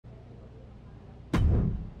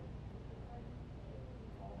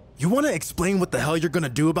You want to explain what the hell you're gonna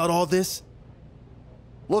do about all this?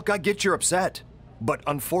 Look, I get you're upset, but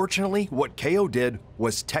unfortunately, what KO did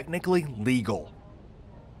was technically legal.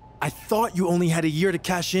 I thought you only had a year to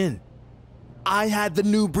cash in. I had the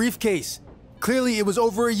new briefcase. Clearly, it was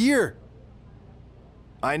over a year.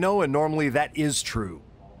 I know, and normally that is true.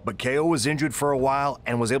 But KO was injured for a while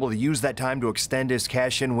and was able to use that time to extend his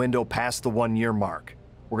cash-in window past the 1-year mark.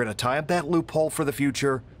 We're gonna tie up that loophole for the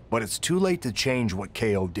future, but it's too late to change what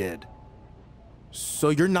KO did. So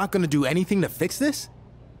you're not gonna do anything to fix this?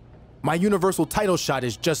 My Universal title shot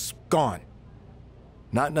is just gone.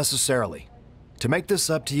 Not necessarily. To make this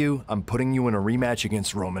up to you, I'm putting you in a rematch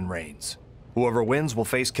against Roman Reigns. Whoever wins will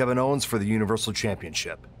face Kevin Owens for the Universal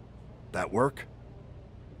Championship. That work?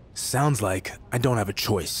 Sounds like I don't have a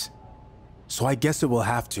choice. So I guess it will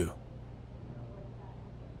have to.